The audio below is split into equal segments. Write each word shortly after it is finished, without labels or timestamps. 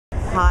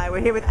Hi, we're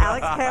here with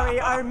Alex Perry,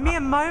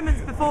 mere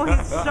moments before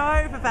his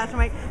show for Fashion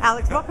Week.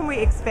 Alex, what can we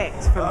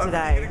expect from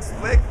today? You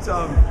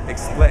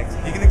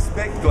can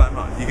expect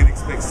glamour. You can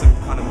expect some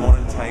kind of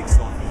modern takes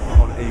on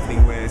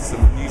evening wear,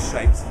 some new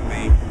shapes for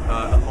me,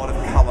 a lot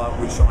of colour,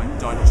 which I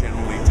don't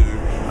generally do,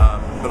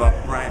 but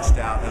I've branched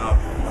out and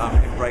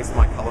I've embraced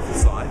my colourful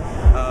side.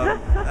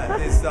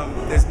 There's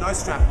no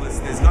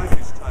strapless, there's no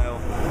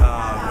fishtail,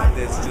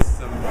 there's just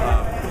some,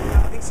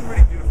 I think some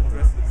really beautiful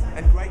dresses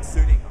and great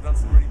suiting. I've done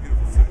some really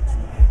beautiful suits.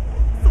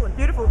 Excellent,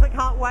 beautiful, but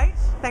can't wait.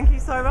 Thank you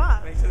so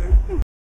much. Me too.